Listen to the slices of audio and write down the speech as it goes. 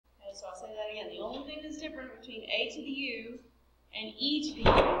again, the only thing that's different between a to the u and e to the u,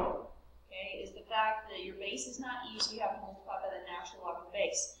 okay, is the fact that your base is not e, so you have to multiply by the natural log of the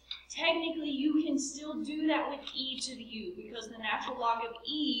base. Technically, you can still do that with e to the u because the natural log of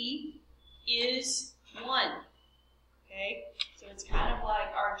e is 1. Okay, so it's kind of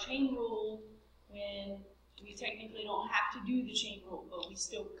like our chain rule when we technically don't have to do the chain rule, but we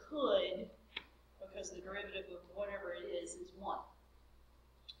still could because the derivative of whatever it is 1.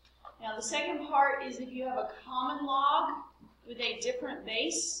 Now the second part is if you have a common log with a different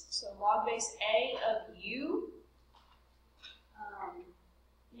base, so log base a of u.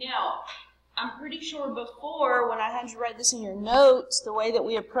 Now, I'm pretty sure before when I had you write this in your notes, the way that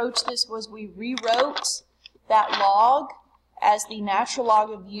we approached this was we rewrote that log as the natural log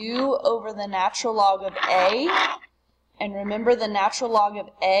of u over the natural log of a. And remember, the natural log of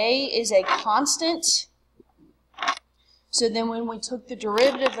a is a constant. So then when we took the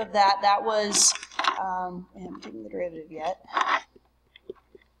derivative of that, that was, we haven't taken the derivative yet.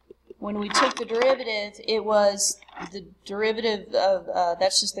 When we took the derivative, it was the derivative of,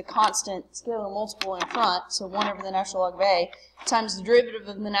 that's just the constant scalar multiple in front, so 1 over the natural log of a, times the derivative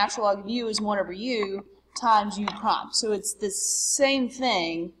of the natural log of u is 1 over u, times u prime. So it's the same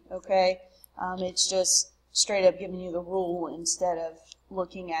thing, okay? It's just straight up giving you the rule instead of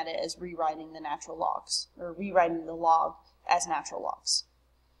looking at it as rewriting the natural logs, or rewriting the log as natural logs.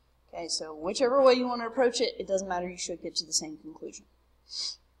 Okay, so whichever way you want to approach it, it doesn't matter, you should get to the same conclusion.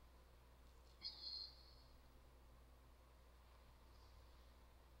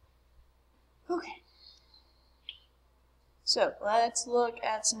 Okay, so let's look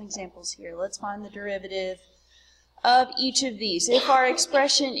at some examples here. Let's find the derivative of each of these. If our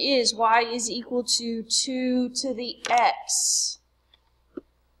expression is y is equal to 2 to the x,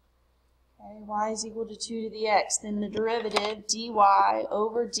 okay, y is equal to 2 to the x, then the derivative dy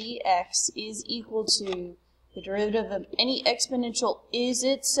over dx is equal to the derivative of any exponential is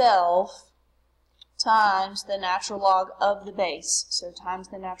itself times the natural log of the base, so times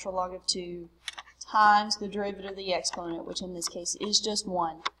the natural log of 2 times the derivative of the exponent, which in this case is just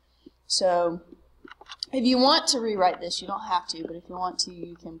 1. So if you want to rewrite this, you don't have to, but if you want to,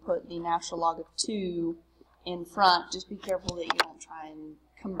 you can put the natural log of 2 in front. Just be careful that you don't try and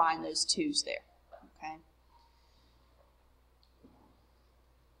combine those 2's there, okay?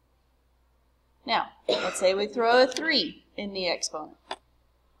 Now, let's say we throw a 3 in the exponent.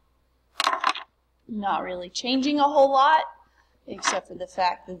 Not really changing a whole lot, except for the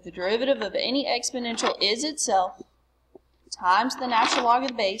fact that the derivative of any exponential is itself times the natural log of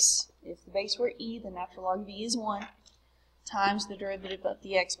the base. If the base were e, the natural log of e is 1, times the derivative of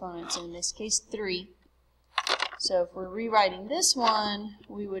the exponent, so in this case 3. So if we're rewriting this one,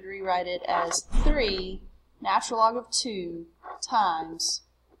 we would rewrite it as 3 natural log of 2 times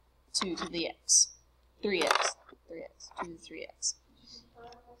 2 to the x. 3x, 2 to the 3x.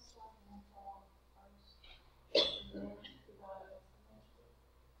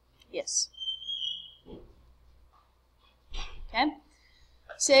 Yes. Okay.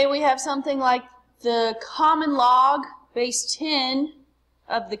 Say we have something like the common log base 10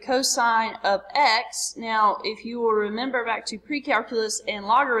 of the cosine of x. Now, if you will remember back to pre-calculus and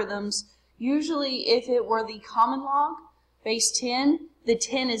logarithms, usually if it were the common log base 10, the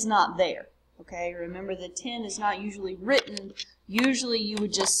 10 is not there. Okay, remember the 10 is not usually written. Usually you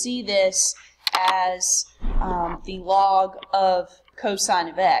would just see this as the log of cosine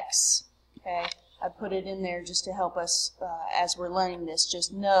of x. Okay, I put it in there just to help us as we're learning this.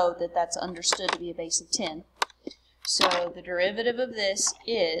 Just know that that's understood to be a base of 10. So the derivative of this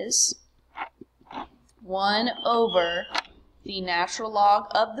is 1 over the natural log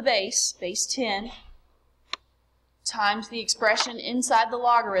of the base, base 10, times the expression inside the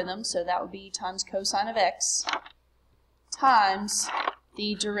logarithm, so that would be times cosine of x, times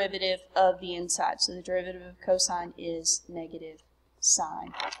the derivative of the inside. So the derivative of cosine is negative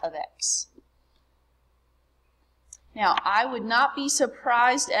sine of x. Now, I would not be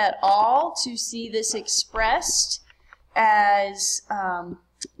surprised at all to see this expressed as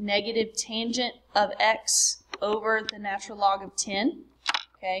negative tangent of x over the natural log of 10.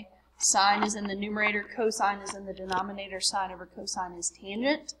 Okay, sine is in the numerator, cosine is in the denominator, sine over cosine is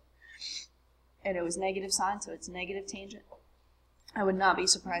tangent. And it was negative sine, so it's negative tangent. I would not be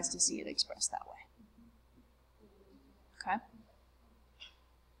surprised to see it expressed that way. Okay?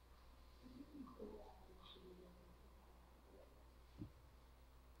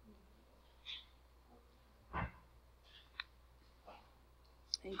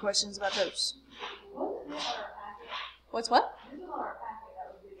 Any questions about those? What's what?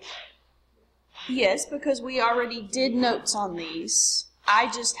 Yes, because we already did notes on these. I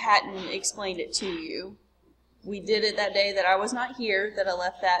just hadn't explained it to you. We did it that day that I was not here, that I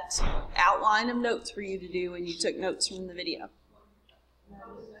left that outline of notes for you to do when you took notes from the video.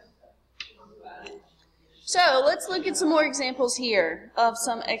 So let's look at some more examples here of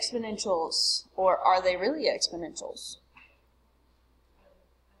some exponentials. Or are they really exponentials?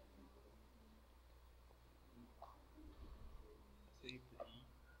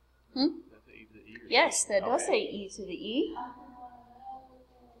 Yes, that does say e to the e.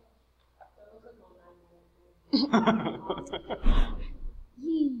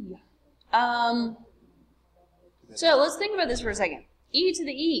 So let's think about this for a second. E to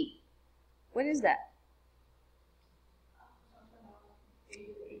the e. What is that?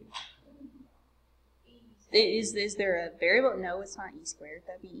 Is there a variable? No, it's not e squared.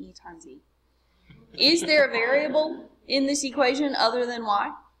 That'd be e times e. Is there a variable in this equation other than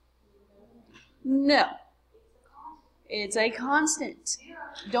y? No. It's a constant.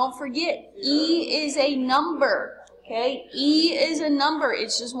 Don't forget, e is a number. Okay? E is a number.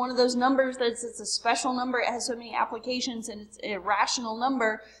 It's just one of those numbers it's a special number. It has so many applications, and it's a rational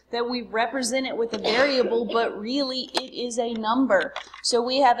number that we represent it with a variable, but really it is a number. So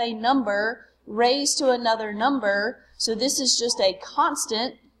we have a number raised to another number. So this is just a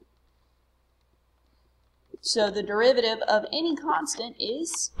constant. So the derivative of any constant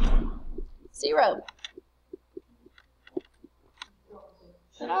is 0.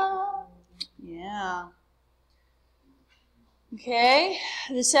 Ta-da! Yeah. Okay,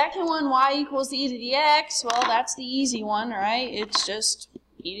 the second one, y equals e to the x, well, that's the easy one, right? It's just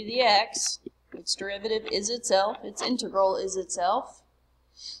e to the x. Its derivative is itself. Its integral is itself.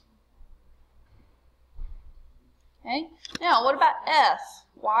 Okay, now what about f?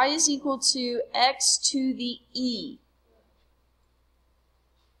 Y is equal to x to the e.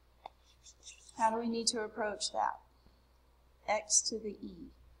 How do we need to approach that? X to the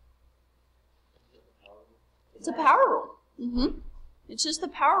e. It's a power rule. It's just the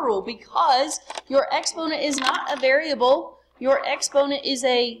power rule, because your exponent is not a variable. Your exponent is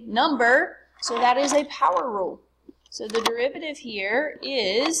a number, so that is a power rule. So the derivative here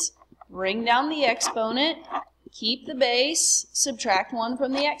is bring down the exponent, keep the base, subtract 1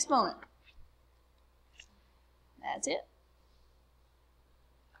 from the exponent. That's it.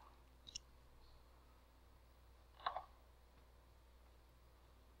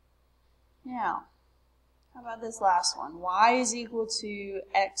 Now, how about this last one? Y is equal to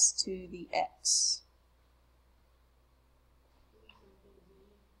x to the x.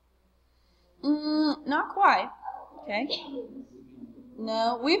 Not quite. Okay.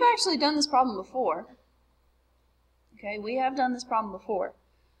 No, we've actually done this problem before. Okay, we have done this problem before.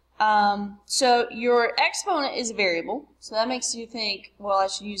 So your exponent is a variable, so that makes you think, well, I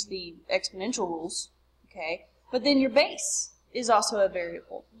should use the exponential rules. Okay, but then your base is also a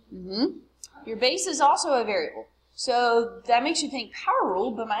variable. Your base is also a variable. So that makes you think power rule,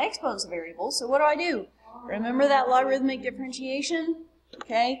 but my exponent's a variable. So what do? Remember that logarithmic differentiation?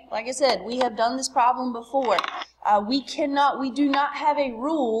 Okay, like I said, we have done this problem before. We do not have a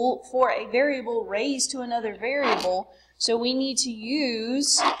rule for a variable raised to another variable, so we need to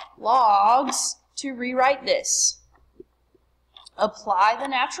use logs to rewrite this. Apply the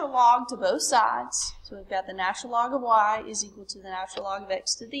natural log to both sides. So we've got the natural log of y is equal to the natural log of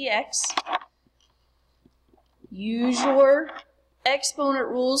x to the x. Use your exponent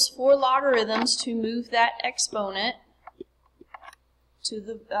rules for logarithms to move that exponent to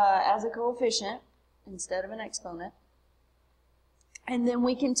the as a coefficient instead of an exponent. And then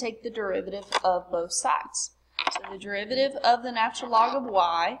we can take the derivative of both sides. So the derivative of the natural log of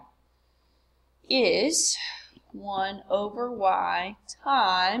y is 1 over y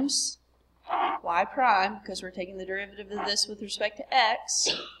times y prime, because we're taking the derivative of this with respect to x.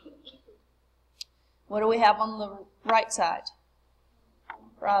 What do we have on the right side?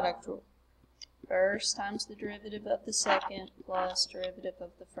 Product rule. First times the derivative of the second plus derivative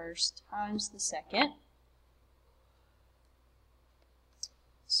of the first times the second.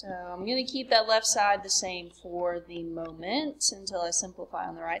 So I'm going to keep that left side the same for the moment until I simplify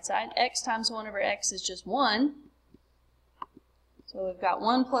on the right side. X times 1 over x is just 1. So we've got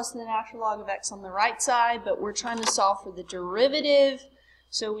 1 plus the natural log of x on the right side, but we're trying to solve for the derivative.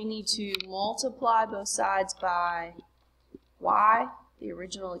 So we need to multiply both sides by y, the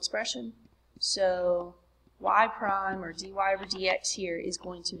original expression. So y prime, or dy over dx here, is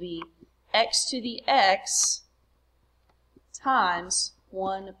going to be x to the x times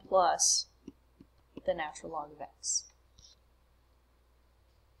 1 plus the natural log of x.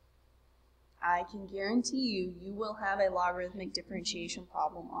 I can guarantee you will have a logarithmic differentiation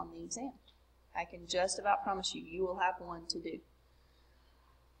problem on the exam. I can just about promise you will have one to do.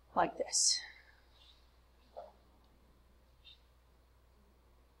 like this.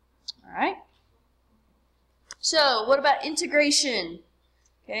 All right. So what about integration?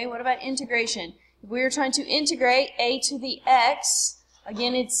 Okay, what about integration? If we were trying to integrate a to the x,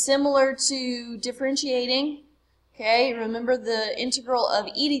 again, it's similar to differentiating. Okay, remember the integral of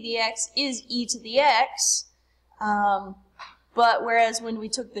e to the x is e to the x. But whereas when we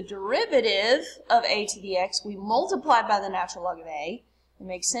took the derivative of a to the x, we multiplied by the natural log of a. It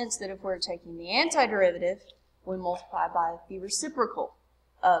makes sense that if we're taking the antiderivative, we multiply by the reciprocal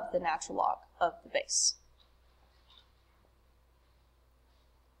of the natural log of the base.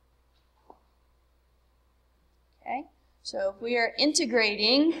 Okay, so if we are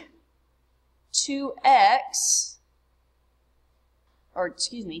integrating 2x, or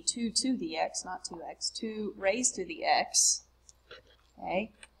excuse me, 2 to the x, not 2x, 2 raised to the x,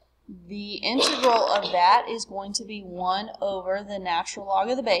 okay, the integral of that is going to be 1 over the natural log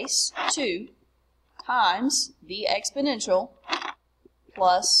of the base, 2, times the exponential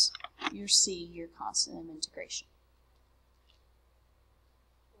plus your c, your constant of integration.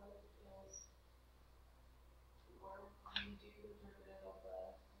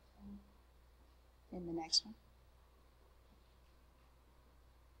 In the next one.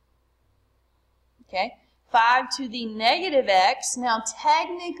 Okay, 5 to the negative x. Now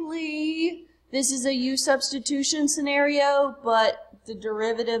technically this is a u substitution scenario, but the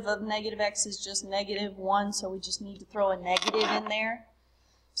derivative of negative x is just negative 1, so we just need to throw a negative in there.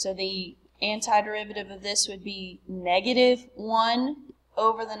 So the antiderivative of this would be negative 1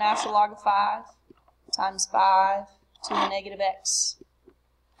 over the natural log of 5 times 5 to the negative x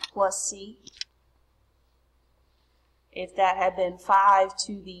plus c. If that had been 5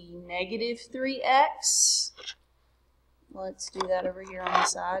 to the negative 3x, let's do that over here on the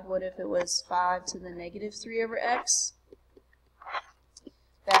side. What if it was 5 to the negative 3 over x?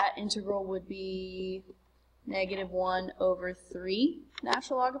 That integral would be negative 1 over 3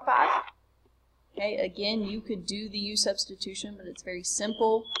 natural log of 5. Okay, again, you could do the u substitution, but it's very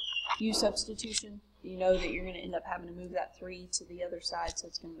simple u substitution. You know that you're going to end up having to move that 3 to the other side, so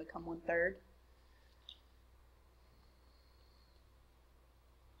it's going to become 1/3.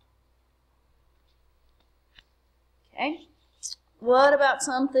 Okay, what about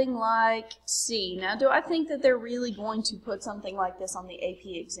something like C? Now, do I think that they're really going to put something like this on the AP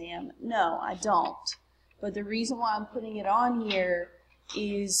exam? No, I don't. But the reason why I'm putting it on here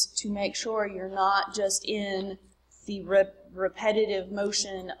is to make sure you're not just in the repetitive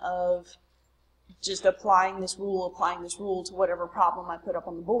motion of just applying this rule to whatever problem I put up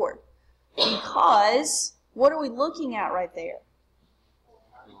on the board. Because, what are we looking at right there?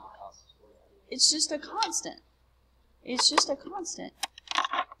 It's just a constant. It's just a constant.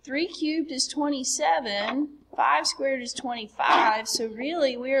 3 cubed is 27, 5 squared is 25, so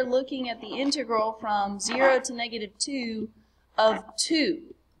really we are looking at the integral from 0 to negative 2 of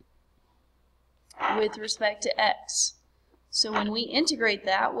 2 with respect to x. So when we integrate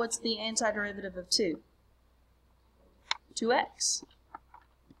that, what's the antiderivative of 2? 2x.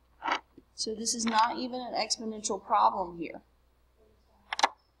 So this is not even an exponential problem here.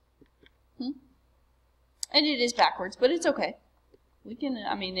 And it is backwards, but it's okay. We can,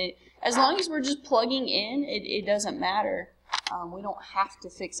 I mean, as long as we're just plugging in, it doesn't matter. We don't have to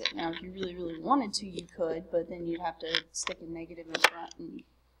fix it. Now, if you really, really wanted to, you could, but then you'd have to stick a negative in front. And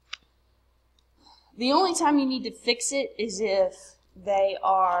the only time you need to fix it is if they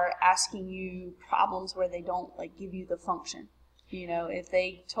are asking you problems where they don't, like, give you the function. You know, if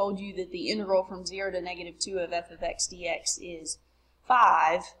they told you that the integral from 0 to negative 2 of f of x dx is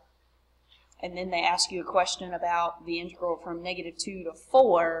 5, and then they ask you a question about the integral from negative 2 to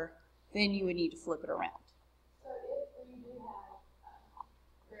 4, then you would need to flip it around. So if you do have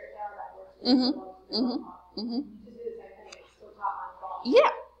very backwards, you just do the same thing, it's still top line bottom.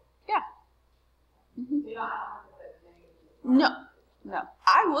 Yeah, yeah. You don't have to put negative 2. No,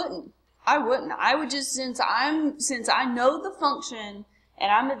 I wouldn't. I would just, since I know the function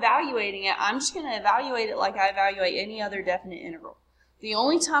and I'm evaluating it, I'm just going to evaluate it like I evaluate any other definite integral. The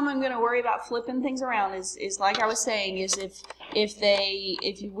only time I'm going to worry about flipping things around is like I was saying, is if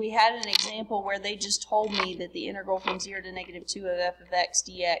we had an example where they just told me that the integral from 0 to negative 2 of f of x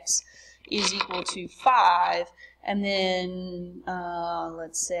dx is equal to 5, and then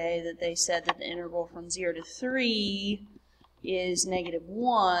let's say that they said that the integral from 0 to 3 is negative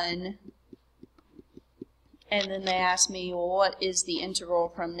 1, and then they asked me, well, what is the integral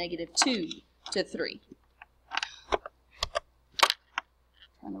from negative 2 to 3?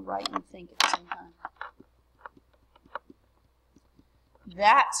 Trying to write and think at the same time.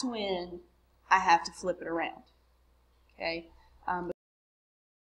 That's when I have to flip it around. Okay?